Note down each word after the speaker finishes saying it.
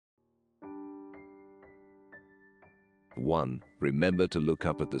1. Remember to look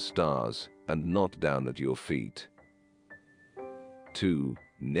up at the stars and not down at your feet. 2.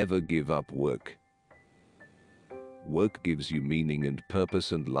 Never give up work. Work gives you meaning and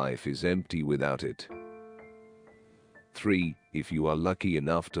purpose, and life is empty without it. 3. If you are lucky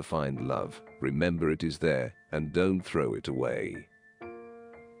enough to find love, remember it is there and don't throw it away.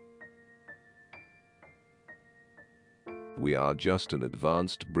 We are just an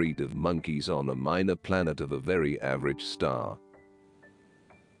advanced breed of monkeys on a minor planet of a very average star.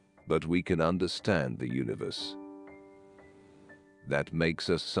 But we can understand the universe. That makes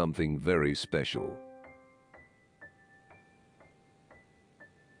us something very special.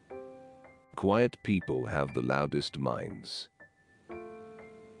 Quiet people have the loudest minds.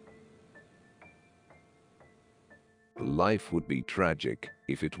 Life would be tragic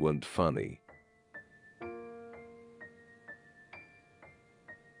if it weren't funny.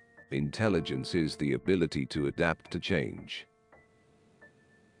 Intelligence is the ability to adapt to change.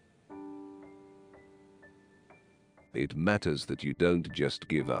 It matters that you don't just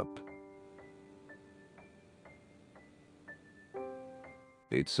give up.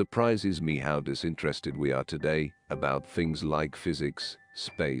 It surprises me how disinterested we are today about things like physics,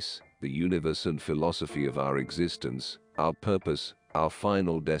 space, the universe, and philosophy of our existence, our purpose, our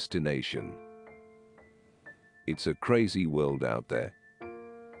final destination. It's a crazy world out there.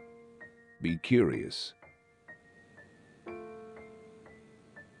 Be curious.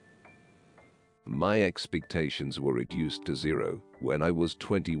 My expectations were reduced to zero when I was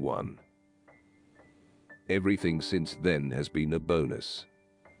 21. Everything since then has been a bonus.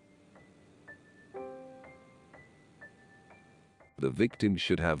 The victim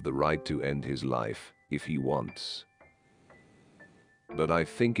should have the right to end his life if he wants. But I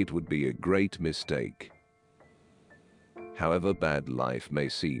think it would be a great mistake. However bad life may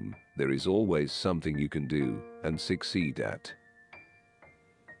seem, there is always something you can do and succeed at.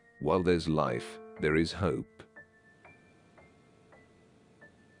 While there's life, there is hope.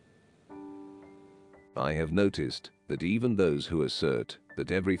 I have noticed that even those who assert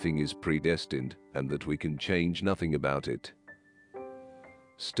that everything is predestined and that we can change nothing about it,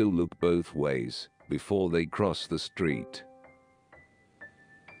 still look both ways before they cross the street.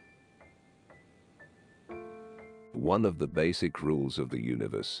 One of the basic rules of the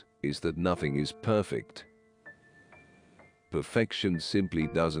universe is that nothing is perfect. Perfection simply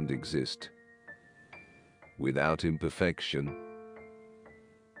doesn't exist. Without imperfection,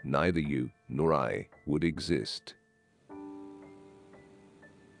 neither you nor I would exist.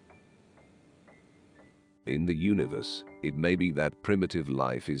 In the universe, it may be that primitive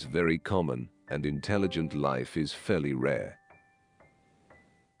life is very common and intelligent life is fairly rare.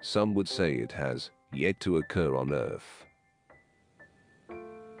 Some would say it has yet to occur on Earth.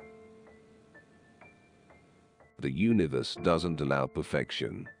 The universe doesn't allow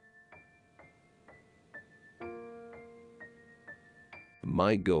perfection.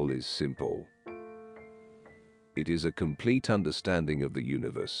 My goal is simple. It is a complete understanding of the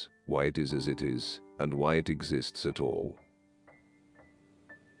universe, why it is as it is, and why it exists at all.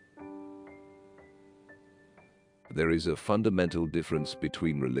 There is a fundamental difference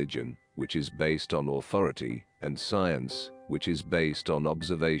between religion, which is based on authority, and science, which is based on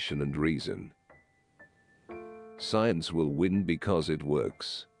observation and reason. Science will win because it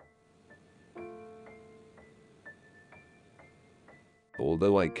works.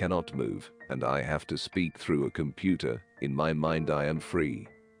 Although I cannot move, and I have to speak through a computer, in my mind I am free.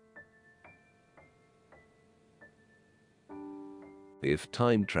 If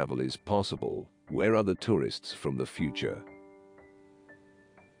time travel is possible, where are the tourists from the future?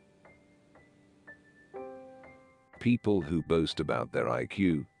 People who boast about their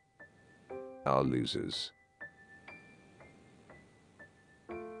IQ are losers.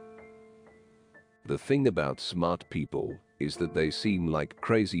 The thing about smart people is that they seem like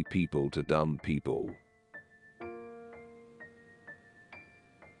crazy people to dumb people.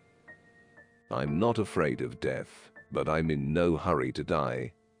 I'm not afraid of death, but I'm in no hurry to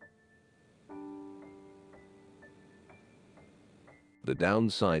die. The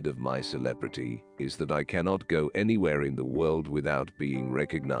downside of my celebrity is that I cannot go anywhere in the world without being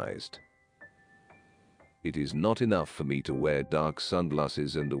recognized. It is not enough for me to wear dark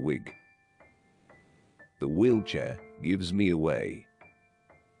sunglasses and a wig. The wheelchair gives me away.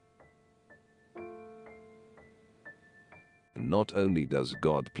 Not only does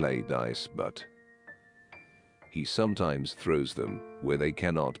God play dice, but He sometimes throws them where they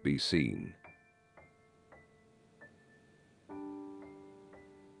cannot be seen.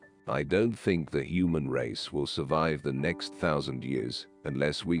 I don't think the human race will survive the next 1,000 years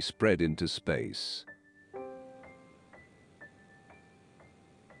unless we spread into space.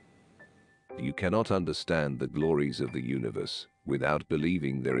 You cannot understand the glories of the universe without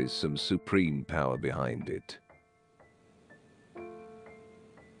believing there is some supreme power behind it.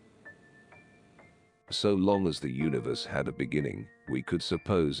 So long as the universe had a beginning, we could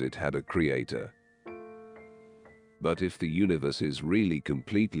suppose it had a creator. But if the universe is really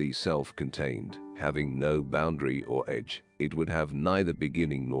completely self-contained, having no boundary or edge, it would have neither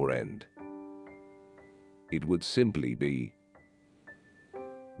beginning nor end. It would simply be.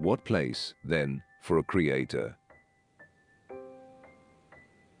 What place, then, for a creator?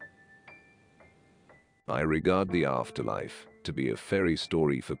 I regard the afterlife to be a fairy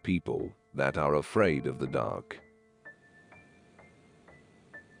story for people that are afraid of the dark.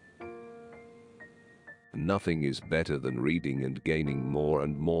 Nothing is better than reading and gaining more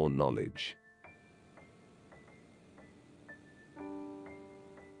and more knowledge.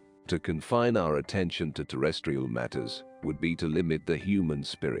 To confine our attention to terrestrial matters would be to limit the human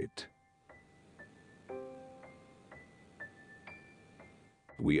spirit.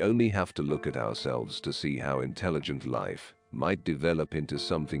 We only have to look at ourselves to see how intelligent life might develop into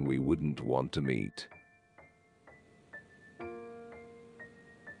something we wouldn't want to meet.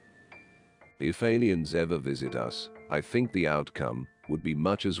 If aliens ever visit us, I think the outcome would be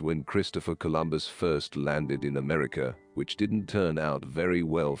much as when Christopher Columbus first landed in America, which didn't turn out very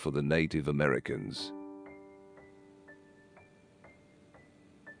well for the Native Americans.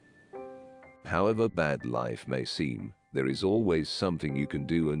 However bad life may seem, there is always something you can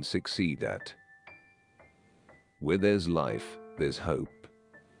do and succeed at. Where there's life, there's hope.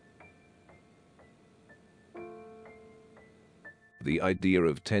 The idea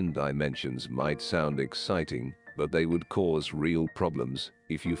of 10 dimensions might sound exciting, but they would cause real problems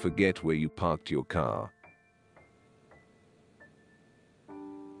if you forget where you parked your car.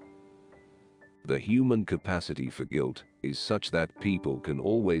 The human capacity for guilt is such that people can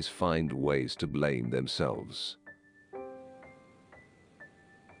always find ways to blame themselves.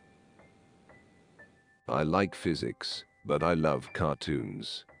 I like physics, but I love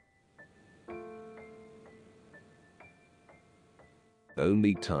cartoons.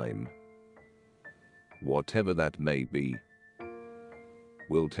 Only time, whatever that may be,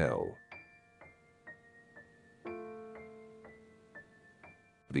 will tell.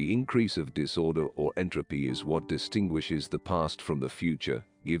 The increase of disorder or entropy is what distinguishes the past from the future,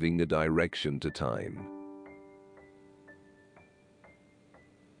 giving a direction to time.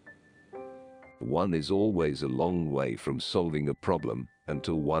 One is always a long way from solving a problem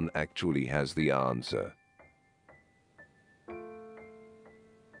until one actually has the answer.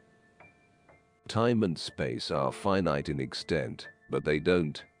 Time and space are finite in extent, but they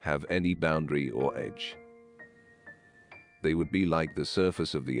don't have any boundary or edge. They would be like the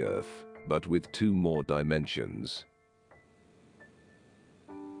surface of the Earth, but with 2 more dimensions.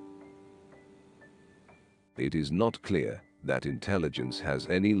 It is not clear that intelligence has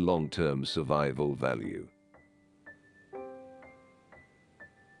any long-term survival value.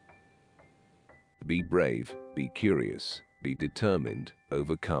 Be brave, be curious, be determined,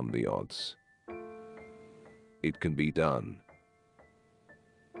 overcome the odds. It can be done.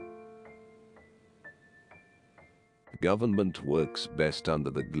 Government works best under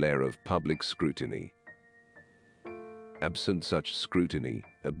the glare of public scrutiny. Absent such scrutiny,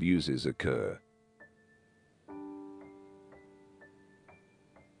 abuses occur.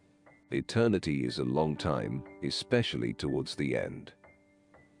 Eternity is a long time, especially towards the end.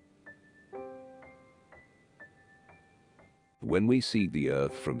 When we see the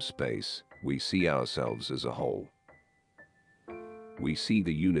Earth from space, we see ourselves as a whole. We see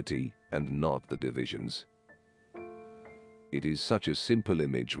the unity and not the divisions. It is such a simple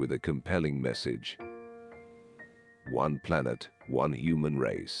image with a compelling message. One planet, one human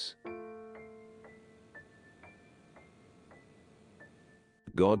race.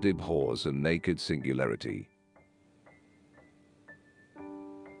 God abhors a naked singularity.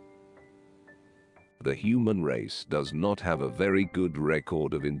 The human race does not have a very good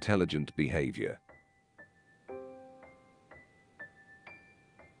record of intelligent behavior.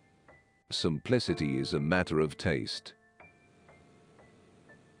 Simplicity is a matter of taste.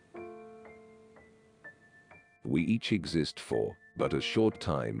 We each exist for but a short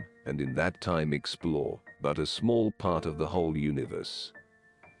time, and in that time explore but a small part of the whole universe.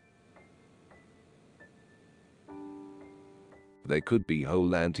 There could be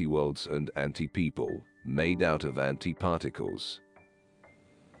whole anti-worlds and anti-people, made out of anti-particles.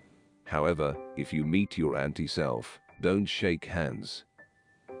 However, if you meet your anti-self, don't shake hands.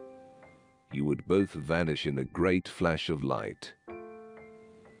 You would both vanish in a great flash of light.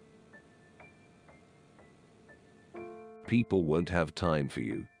 people won't have time for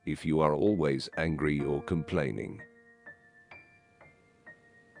you if you are always angry or complaining.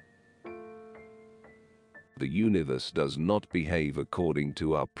 The universe does not behave according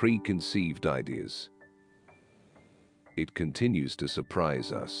to our preconceived ideas. It continues to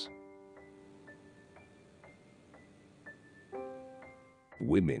surprise us.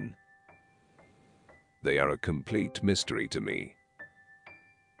 Women. They are a complete mystery to me.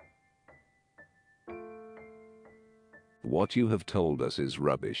 What you have told us is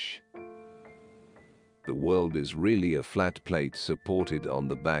rubbish. The world is really a flat plate supported on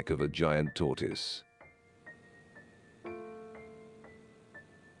the back of a giant tortoise.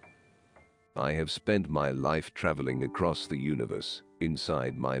 I have spent my life traveling across the universe,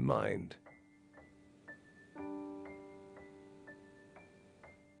 inside my mind.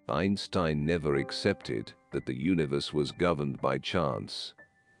 Einstein never accepted that the universe was governed by chance.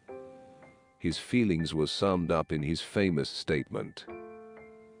 His feelings were summed up in his famous statement: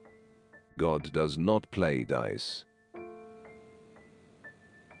 God does not play dice.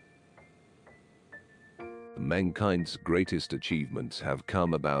 Mankind's greatest achievements have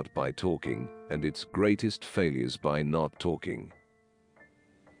come about by talking, and its greatest failures by not talking.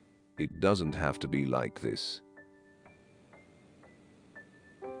 It doesn't have to be like this.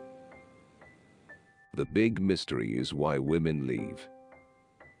 The big mystery is why women leave.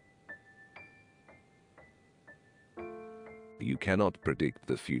 You cannot predict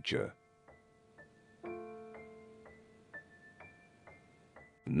the future.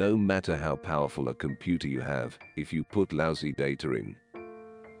 No matter how powerful a computer you have, if you put lousy data in,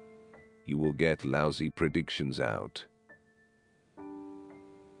 you will get lousy predictions out.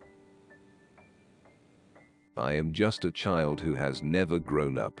 I am just a child who has never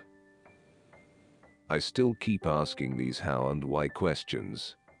grown up. I still keep asking these how and why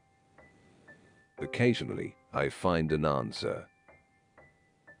questions. Occasionally, I find an answer.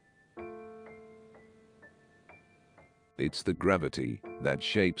 It's the gravity that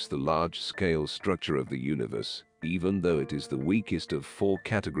shapes the large-scale structure of the universe, even though it is the weakest of 4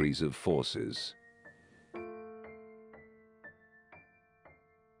 categories of forces.